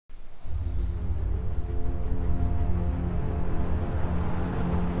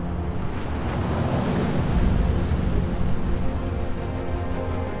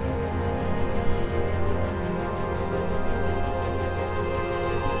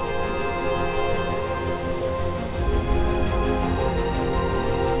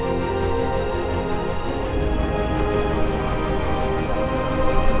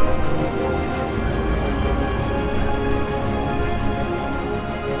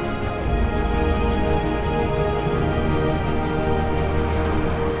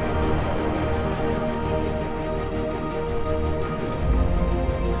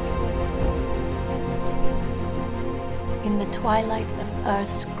twilight of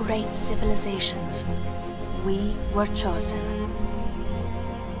Earth's great civilizations, we were chosen.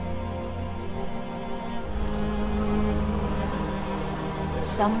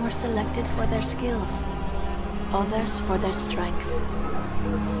 Some were selected for their skills, others for their strength,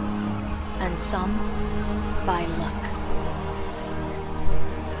 and some by luck.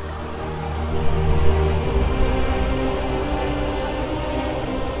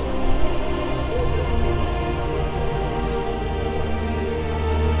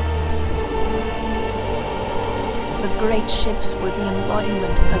 The great ships were the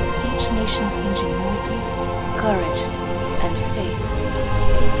embodiment of each nation's ingenuity, courage, and faith.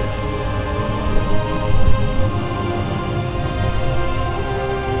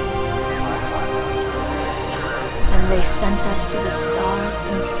 And they sent us to the stars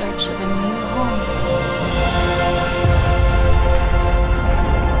in search of a new home.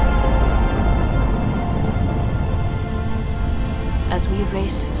 As we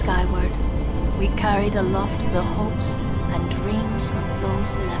raced skyward, we carried aloft the hopes and dreams of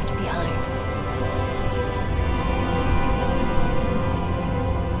those left behind.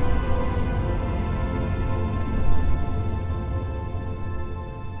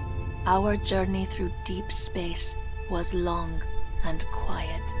 Our journey through deep space was long and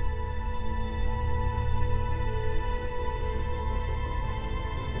quiet.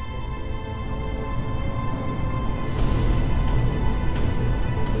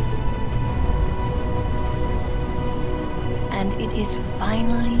 And it is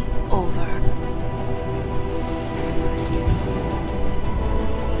finally over.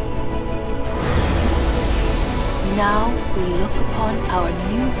 Now we look upon our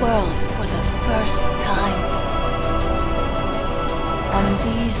new world for the first time. On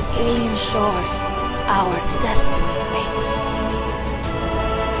these alien shores, our destiny waits.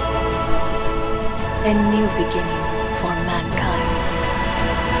 A new beginning for mankind.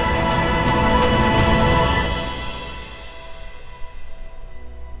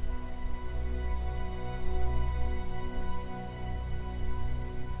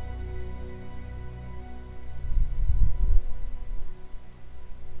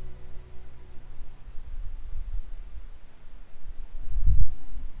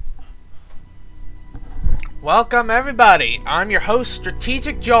 Welcome everybody, I'm your host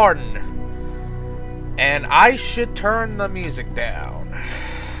Strategic Jordan, and I should turn the music down.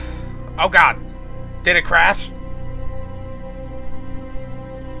 Oh god, did it crash?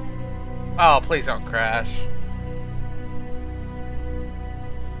 Oh, please don't crash.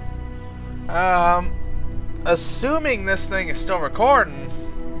 Assuming this thing is still recording,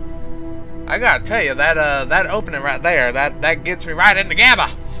 I gotta tell you, that opening right there, that gets me right into GABA.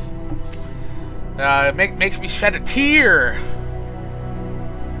 It makes me shed a tear.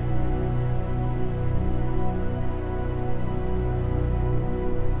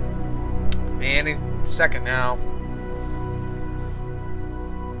 Any second now.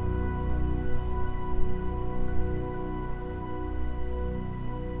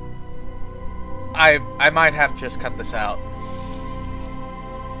 I might have to just cut this out.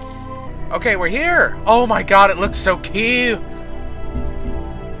 Okay, we're here. Oh my god, it looks so cute.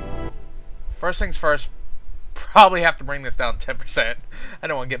 First things first, probably have to bring this down 10%. I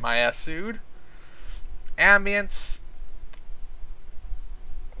don't want to get my ass sued. Ambience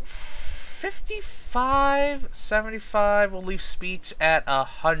 55, 75. We'll leave speech at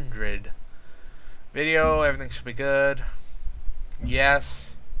 100. Video, everything should be good.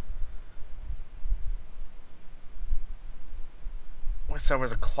 Yes. Wish there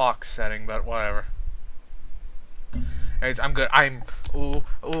was a clock setting, but whatever. Anyways, I'm good.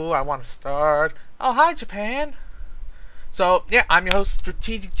 Ooh, I want to start. Oh, hi, Japan. So, yeah, I'm your host,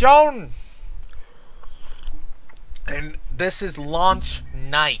 Strategic Joan. And this is launch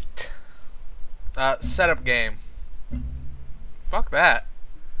night. Setup game. Fuck that.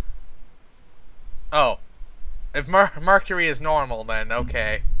 Oh. If Mercury is normal, then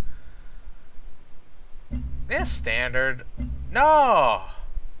okay. Yeah, standard. No!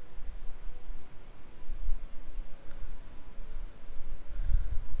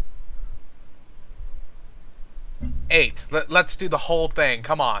 8. Let's do the whole thing.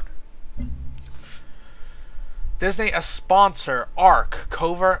 Come on. Disney, a sponsor. ARC.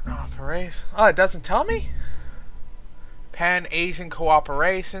 Covert Operation. Oh, it doesn't tell me? Pan-Asian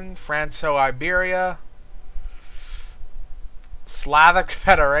Cooperation. Franco-Iberia. Slavic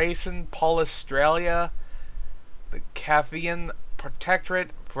Federation. Polistralia. The Cavian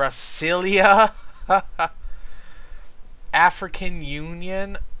Protectorate. Brasilia. African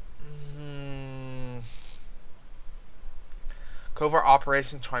Union. Covert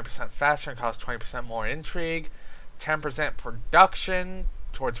operation, 20% faster and costs 20% more intrigue. 10% production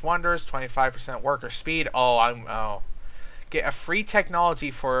towards wonders, 25% worker speed. Get a free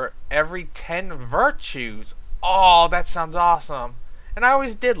technology for every 10 virtues. Oh, that sounds awesome. And I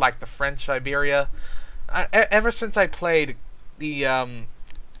always did like the French Iberia. Ever since I played the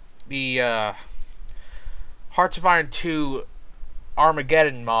Hearts of Iron 2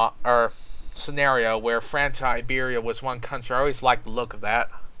 Armageddon scenario where France and Iberia was one country, I always liked the look of that.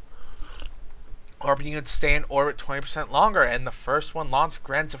 Orbit units stay in orbit 20% longer, and the first one launched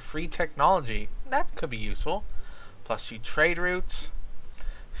grants a free technology. That could be useful. +2 trade routes.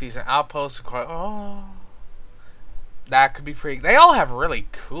 Season outposts. Oh, that could be pretty. They all have really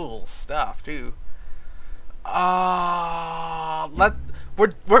cool stuff too. We're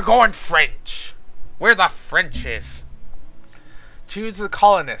going French. We're the Frenchies. Choose the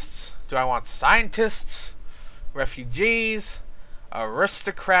colonists. Do I want scientists, refugees,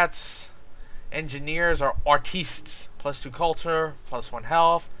 aristocrats, engineers, or artistes? +2 culture, +1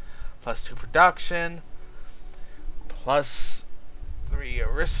 health, +2 production,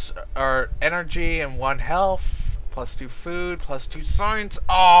 +3 energy and 1 health, +2 food, +2 science.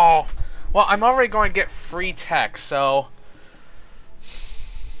 Oh, well, I'm already going to get free tech, so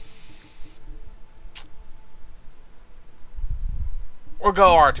or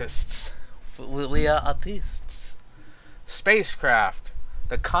go artists. Artists. Spacecraft.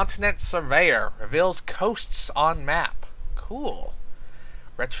 The Continent Surveyor reveals coasts on map. Cool.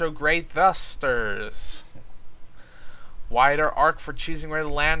 Retrograde thrusters. Wider arc for choosing where to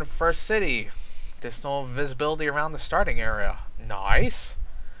land first city. Additional visibility around the starting area. Nice.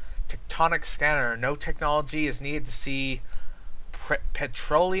 Tectonic scanner. No technology is needed to see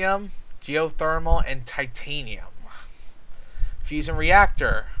petroleum, geothermal, and titanium. Fusion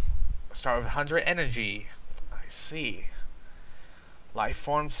reactor. Start with 100 energy. I see.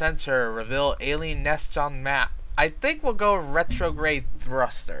 Lifeform sensor. Reveal alien nests on map. I think we'll go retrograde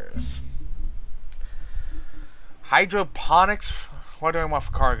thrusters. Hydroponics. What do I want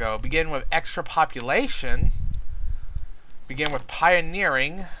for cargo? Begin with extra population. Begin with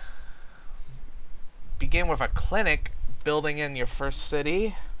pioneering. Begin with a clinic building in your first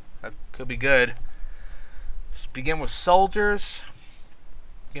city. That could be good. Begin with soldiers.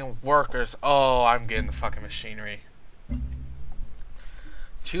 Begin with workers. Oh, I'm getting the fucking machinery.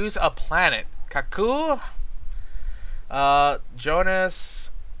 Choose a planet. Kaku.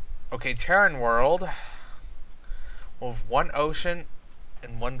 Jonas. Okay, Terran world. With 1 ocean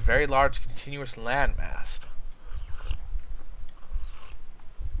and 1 very large continuous landmass.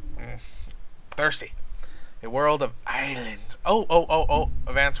 Thirsty. A world of islands. Oh.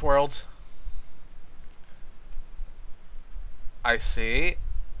 Advanced worlds. I see.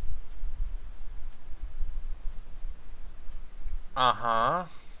 Uh-huh.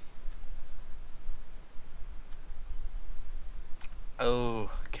 Oh,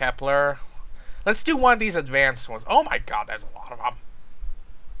 Kepler. Let's do one of these advanced ones. Oh my god, there's a lot of them.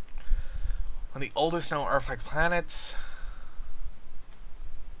 One of the oldest known Earth-like planets.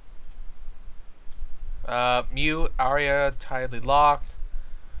 Mu, Aria, tidally locked.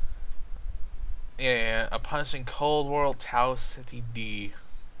 Yeah, a punishing cold world, Tau City D.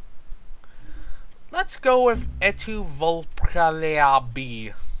 Let's go with Etu Volpralea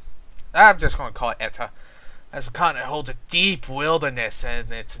B. I'm just going to call it Eta. As the continent holds a deep wilderness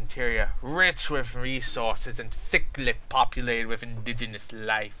in its interior, rich with resources and thickly populated with indigenous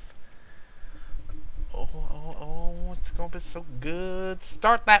life. Oh, it's going to be so good.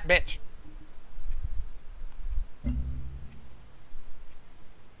 Start that bitch.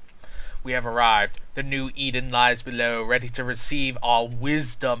 We have arrived. The new Eden lies below, ready to receive our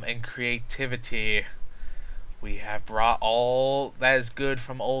wisdom and creativity. We have brought all that is good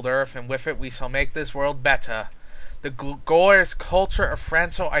from old Earth, and with it we shall make this world better. The glorious culture of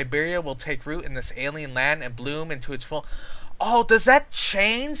Franco-Iberia will take root in this alien land and bloom into its full... Oh, does that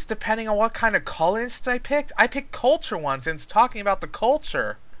change depending on what kind of colorist I picked? I picked culture once, and it's talking about the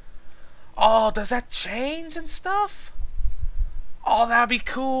culture. Oh, does that change and stuff? Oh, that'd be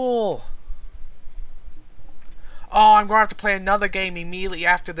cool. Oh, I'm going to have to play another game immediately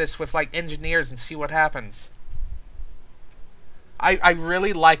after this with, like, engineers and see what happens. I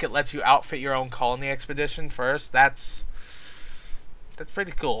really like it lets you outfit your own colony expedition first. That's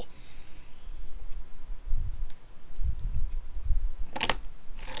pretty cool.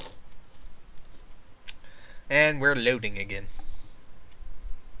 And we're loading again.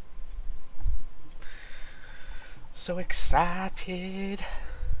 So excited.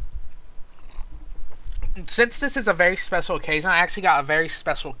 Since this is a very special occasion, I actually got a very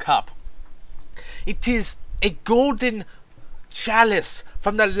special cup. It is a golden chalice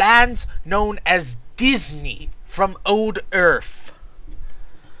from the lands known as Disney from old Earth.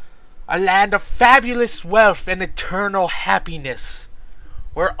 A land of fabulous wealth and eternal happiness,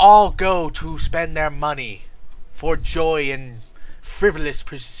 where all go to spend their money for joy and frivolous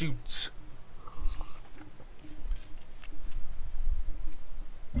pursuits.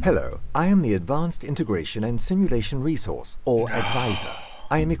 Hello, I am the Advanced Integration and Simulation Resource, or Advisor.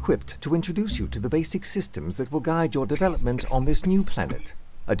 I am equipped to introduce you to the basic systems that will guide your development on this new planet.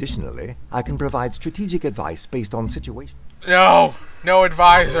 Additionally, I can provide strategic advice based on situation. No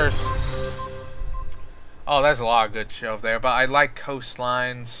advisors. Oh, there's a lot of good stuff there, but I like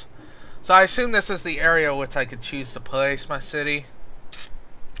coastlines. So I assume this is the area which I could choose to place my city.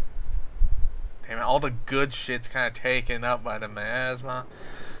 Damn it, all the good shit's kind of taken up by the miasma.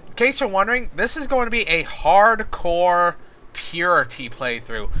 In case you're wondering, this is going to be a hardcore purity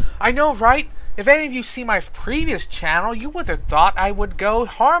playthrough. I know, right? If any of you see my previous channel, you would have thought I would go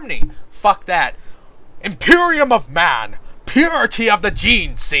harmony. Fuck that. Imperium of Man. Purity of the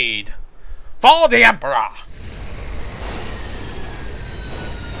gene seed. Follow the Emperor.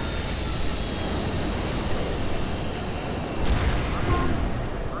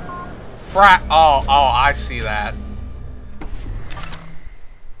 Oh, I see that.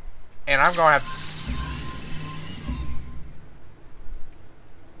 And I'm going to have...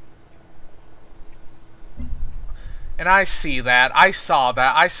 And I see that. I saw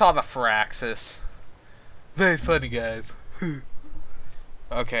that. I saw the Firaxis. Very funny, guys.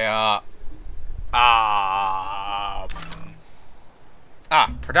 Okay,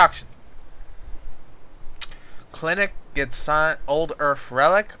 production. Clinic gets old Earth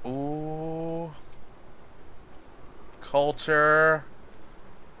relic. Ooh. Culture.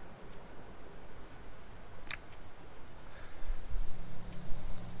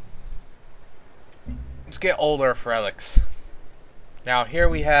 Let's get old Earth relics. Now here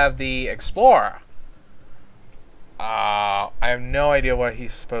we have the Explorer. I have no idea what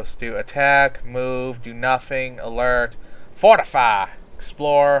he's supposed to do. Attack, move, do nothing, alert, fortify,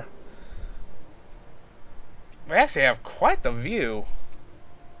 explore. We actually have quite the view.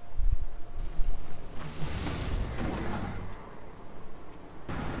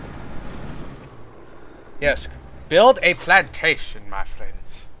 Yes, build a plantation, my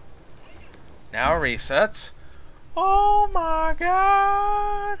friends. Now resets. Oh my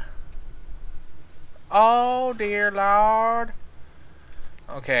god. Oh dear Lord.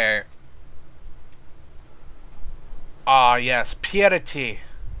 Okay. Ah, yes, purity.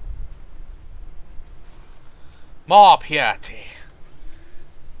 More purity.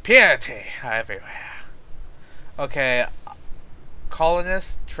 Purity everywhere. Okay.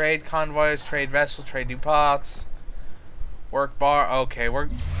 Colonists, trade convoys, trade vessels, trade depots. Work bar. Okay, we're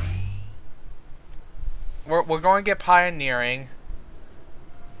going to get pioneering.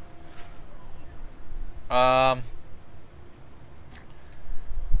 Let's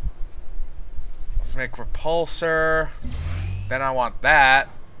make repulsor. Then I want that.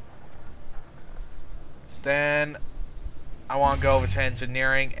 Then I want to go over to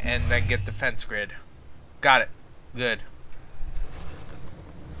engineering and then get defense grid. Got it. Good.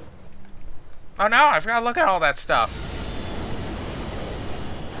 Oh no, I forgot to look at all that stuff.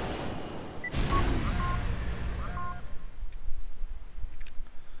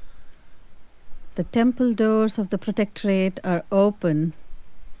 The temple doors of the Protectorate are open.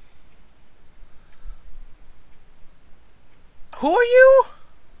 Who are you?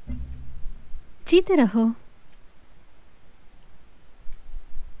 जीते रहो.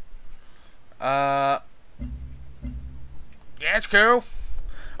 Yeah, it's cool.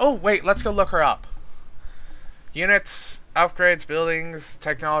 Oh, wait, let's go look her up. Units, upgrades, buildings,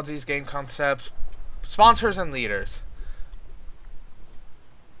 technologies, game concepts, sponsors, and leaders.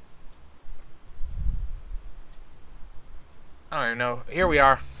 I don't even know. Here we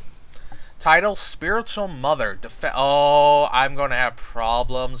are. Title, Spiritual Mother. Oh, I'm going to have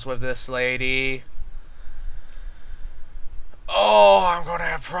problems with this lady. Oh, I'm going to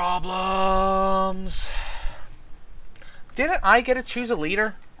have problems. Didn't I get to choose a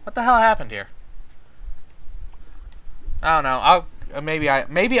leader? What the hell happened here? I don't know.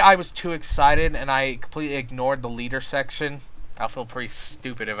 Maybe I was too excited and I completely ignored the leader section. I'll feel pretty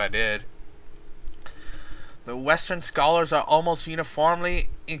stupid if I did. The Western scholars are almost uniformly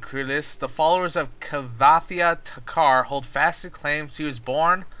incredulous. The followers of Kavathia Takar hold fast to claims he was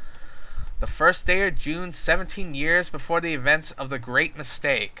born the first day of June, 17 years before the events of the Great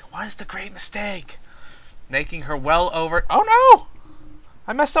Mistake. What is the Great Mistake? Making her well over... Oh no!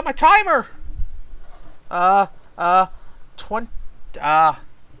 I messed up my timer!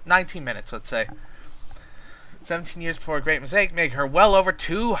 19 minutes, let's say. 17 years before a Great Mistake, making her well over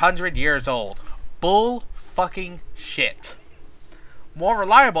 200 years old. Bull fucking shit. More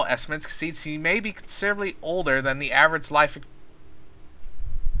reliable estimates concede he may be considerably older than the average life.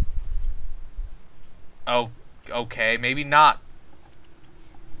 Oh, okay, maybe not.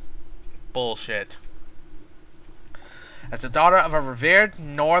 Bullshit. As the daughter of a revered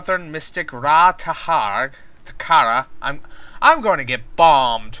northern mystic Ra Takara, I'm going to get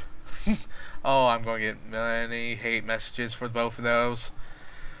bombed. Oh, I'm going to get many hate messages for both of those.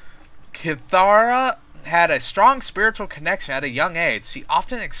 Kithara had a strong spiritual connection at a young age. She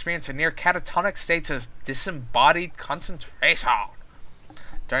often experienced a near catatonic state of disembodied concentration,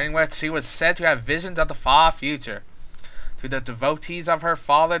 during which she was said to have visions of the far future. To the devotees of her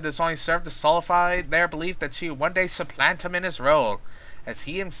father, this only served to solidify their belief that she would one day supplant him in his role, as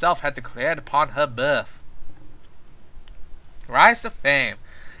he himself had declared upon her birth. Rise to fame.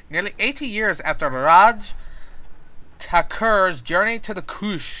 Nearly 80 years after Raj Thakur's journey to the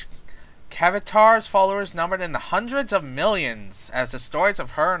Kush, Kavatar's followers numbered in the hundreds of millions, as the stories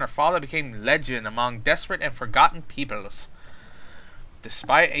of her and her father became legend among desperate and forgotten peoples.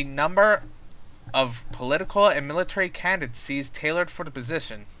 Despite a number of political and military candidacies tailored for the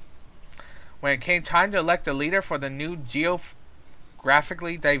position, when it came time to elect a leader for the new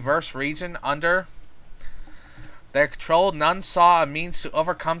geographically diverse region under their control, none saw a means to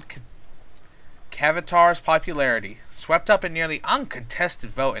overcome Kavatar's popularity. Swept up in nearly uncontested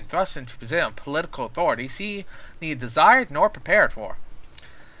vote and thrust into position of political authority she neither desired nor prepared for.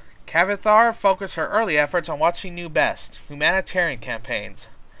 Kavatar focused her early efforts on what she knew best, humanitarian campaigns.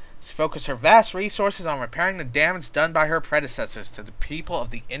 She focused her vast resources on repairing the damage done by her predecessors to the people of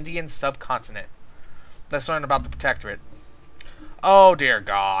the Indian subcontinent. Let's learn about the Protectorate. Oh, dear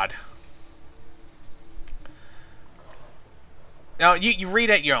God. Now, you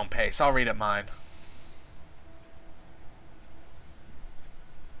read at your own pace. I'll read at mine.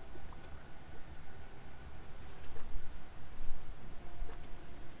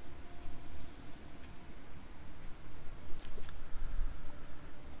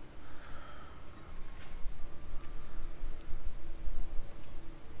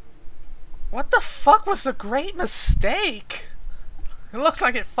 What the fuck was the great mistake? It looks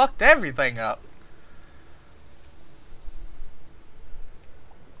like it fucked everything up.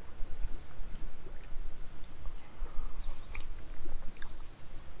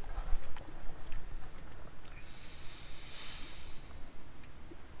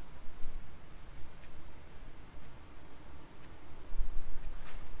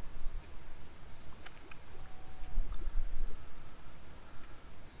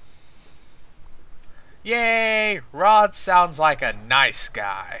 Yay! Rod sounds like a nice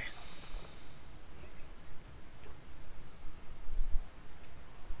guy.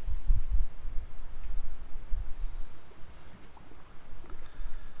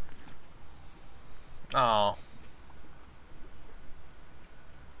 Oh.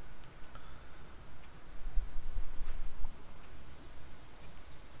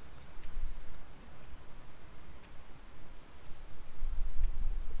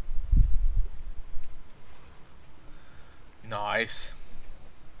 Nice.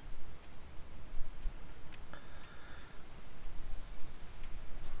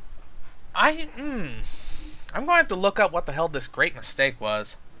 I'm going to have to look up what the hell this great mistake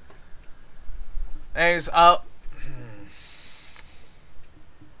was. There's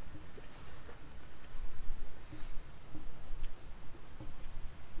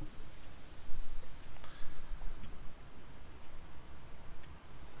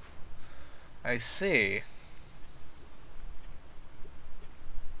I see.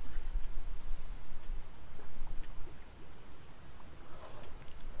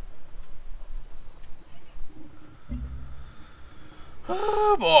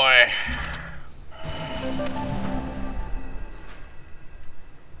 Oh boy.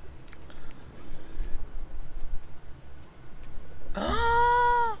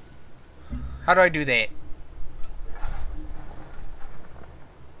 How do I do that?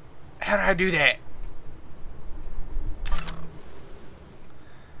 How do I do that?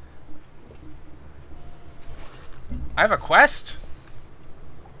 I have a quest?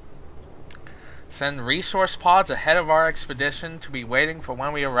 Send resource pods ahead of our expedition to be waiting for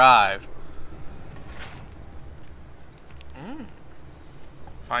when we arrive.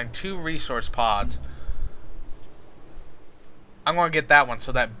 Find 2 resource pods. I'm gonna get that one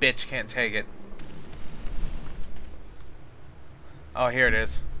so that bitch can't take it. Oh, here it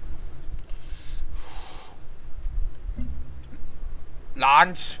is.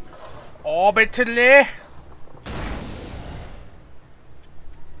 Launch orbitally.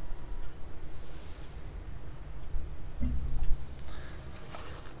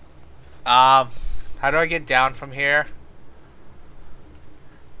 How do I get down from here?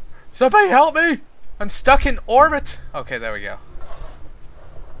 Somebody help me! I'm stuck in orbit! Okay, there we go.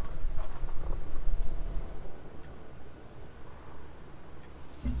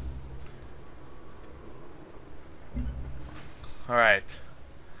 Alright.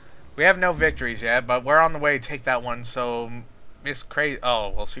 We have no victories yet, but we're on the way to take that one, so Miss Crazy. Oh,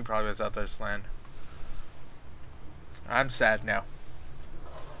 well, she probably was out there to land. I'm sad now.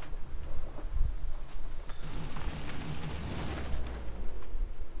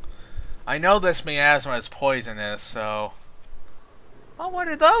 I know this miasma is poisonous, so. Oh, what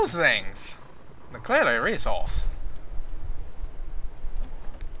are those things? They're clearly a resource.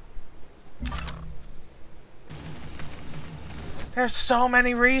 There's so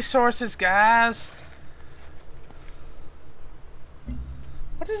many resources, guys.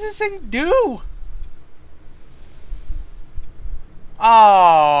 What does this thing do? Oh.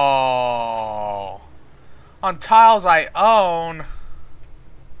 On tiles I own.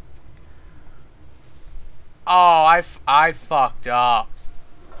 Oh, I fucked up.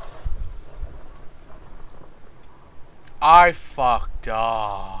 I fucked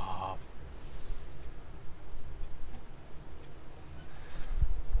up.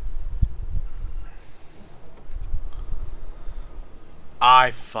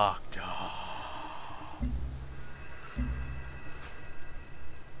 I fucked up.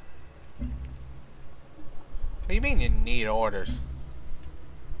 What do you mean you need orders?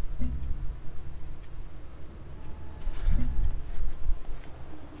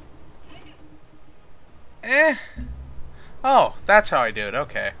 Oh, that's how I do it.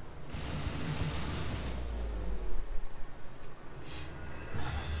 Okay.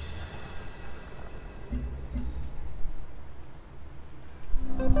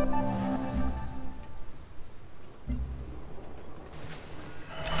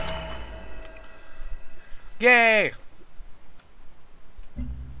 Yay!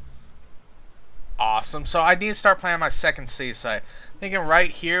 Awesome. So I need to start planning my second sea site. Thinking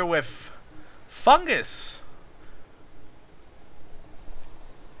right here with fungus.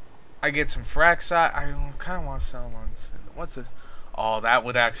 I get some fraxite. I kind of want to sell one. What's this? Oh, that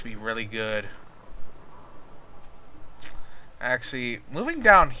would actually be really good. Actually, moving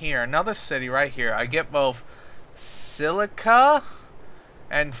down here, another city right here. I get both silica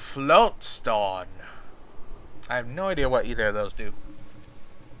and floatstone. I have no idea what either of those do.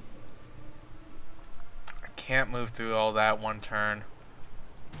 I can't move through all that one turn.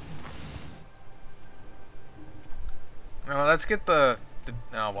 No, let's get the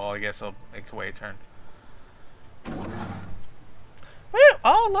oh, well, I guess I'll make a way turn. Wait,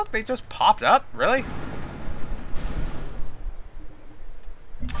 oh, look, they just popped up. Really?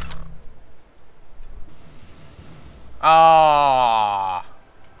 Ah.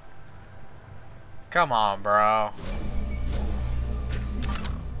 Come on, bro.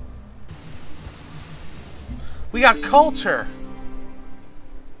 We got culture.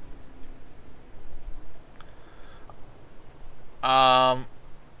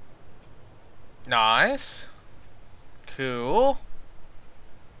 Nice. Cool.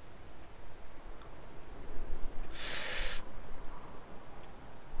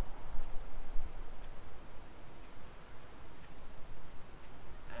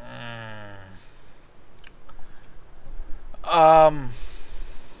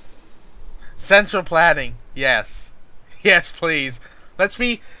 Central planning. Yes. Yes, please. Let's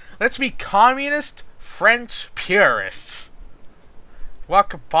be communist French purists. What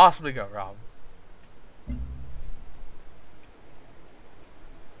could possibly go wrong?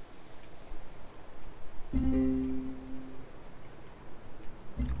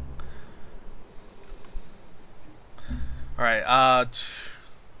 Alright,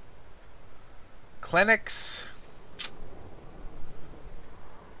 clinics.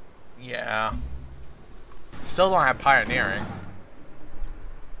 Yeah. Still don't have pioneering.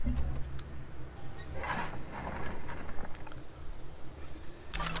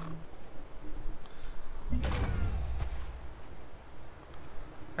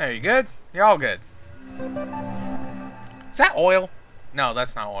 There, you good? You're all good. Is that oil? No,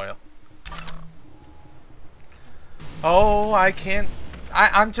 that's not oil. Oh, I can't.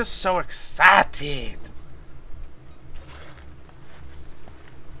 I'm just so excited.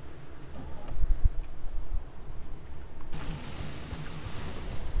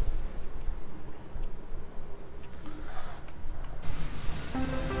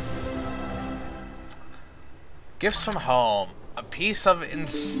 Gifts from home. A piece of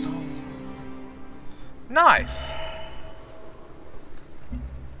install. Nice.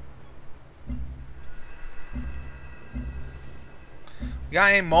 You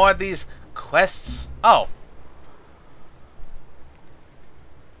got any more of these quests? Oh.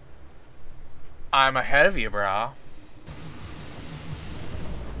 I'm ahead of you, bro.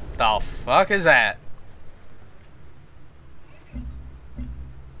 The fuck is that?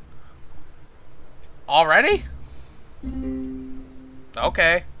 Already?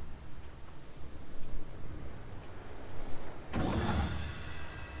 Okay.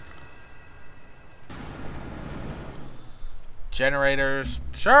 Generators.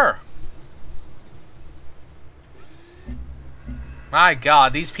 Sure. My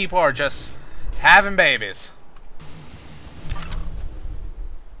god, these people are just having babies.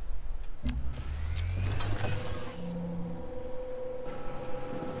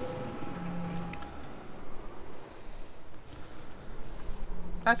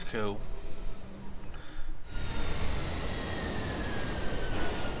 That's cool.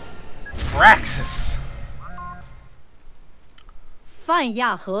 Praxis. 泛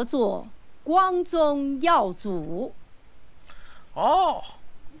亚合作，光宗耀祖。 Oh.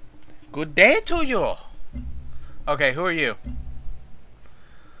 Good day to you. Okay, who are you?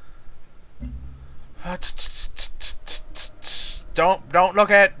 Don't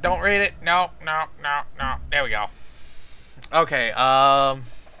look at it. Don't read it. No. There we go. Okay,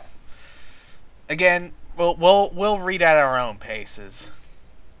 again, we'll read at our own paces.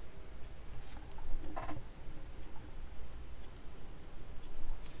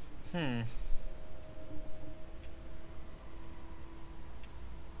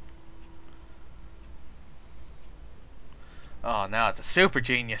 Oh, now it's a super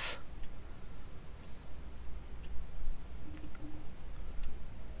genius.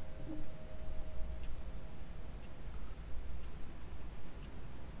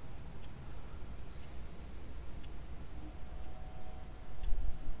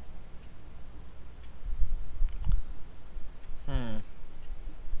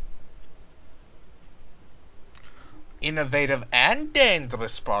 Innovative and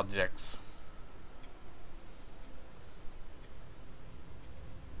dangerous projects.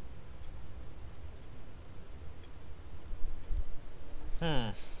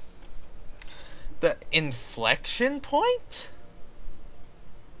 The inflection point?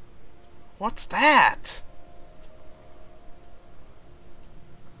 What's that?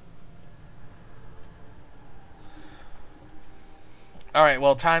 Alright,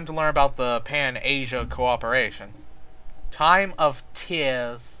 well, time to learn about the Pan-Asia cooperation. Time of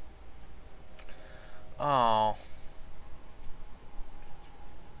Tears. Oh.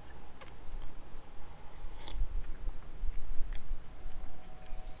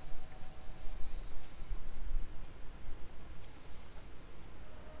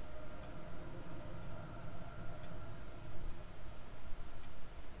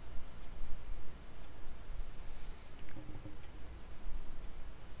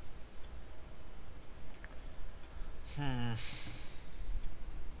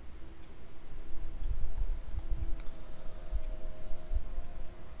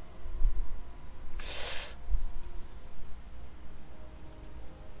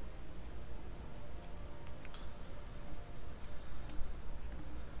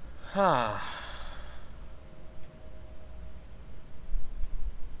 Huh.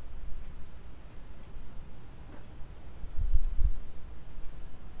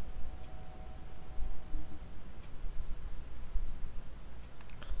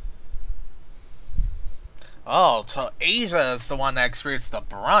 Oh, so Asia is the one that experienced the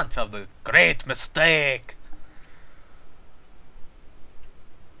brunt of the great mistake.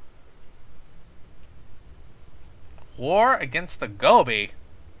 War against the Gobi?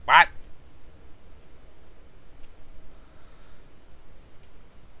 What?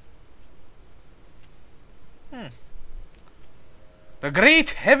 The Great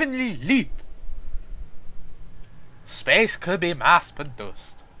Heavenly Leap. Space could be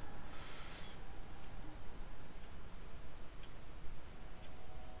mass-produced.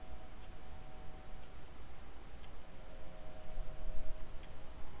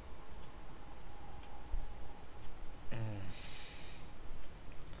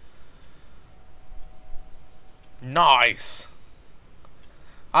 Nice.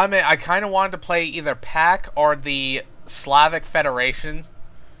 I mean, I kind of wanted to play either PAC or the Slavic Federation.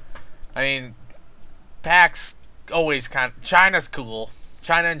 I mean, PAC's always kind of... China's cool.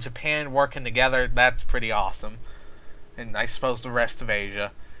 China and Japan working together, that's pretty awesome. And I suppose the rest of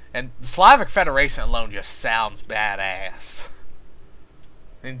Asia. And the Slavic Federation alone just sounds badass.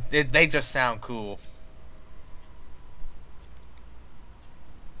 They just sound cool.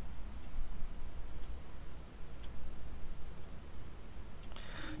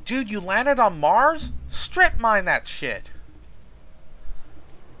 Dude, you landed on Mars? Strip mine that shit.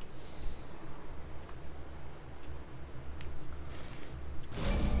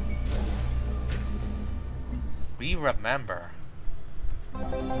 we remember.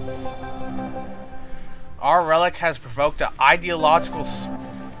 Our relic has provoked an ideological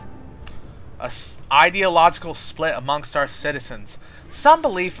split amongst our citizens. Some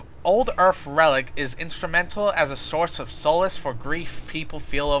believe Old Earth relic is instrumental as a source of solace for grief people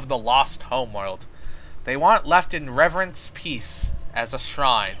feel over the lost homeworld. They want it left in reverence peace as a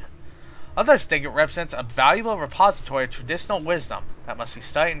shrine. Others think it represents a valuable repository of traditional wisdom that must be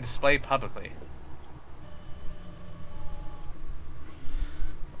studied and displayed publicly.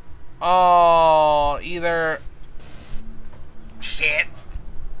 Oh, either... Shit.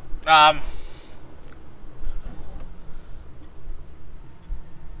 I'm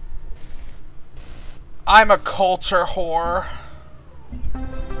a culture whore.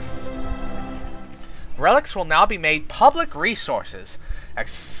 Relics will now be made public resources. I'm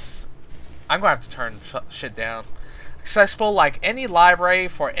going to have to turn shit down. Accessible like any library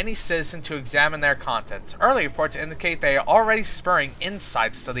for any citizen to examine their contents. Early reports indicate they are already spurring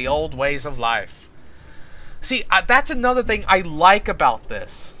insights to the old ways of life. See, that's another thing I like about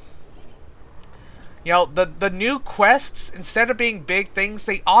this. You know, the new quests, instead of being big things,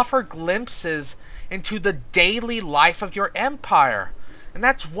 they offer glimpses into the daily life of your empire. And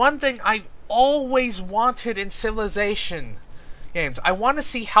that's one thing I've always wanted in Civilization games. I want to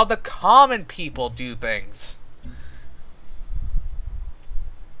see how the common people do things.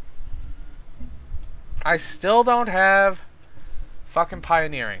 I still don't have fucking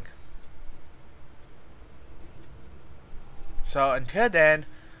pioneering. So until then,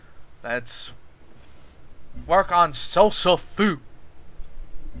 let's work on social food.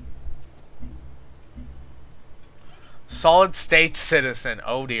 Solid state citizen.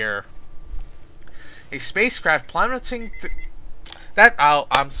 Oh dear. A spacecraft plummeting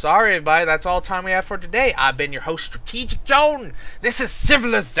I'm sorry everybody, that's all the time we have for today. I've been your host, Strategic Joan. This is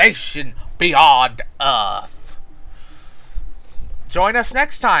Civilization Beyond Earth. Join us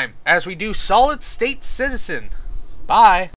next time as we do Solid State Citizen. Bye.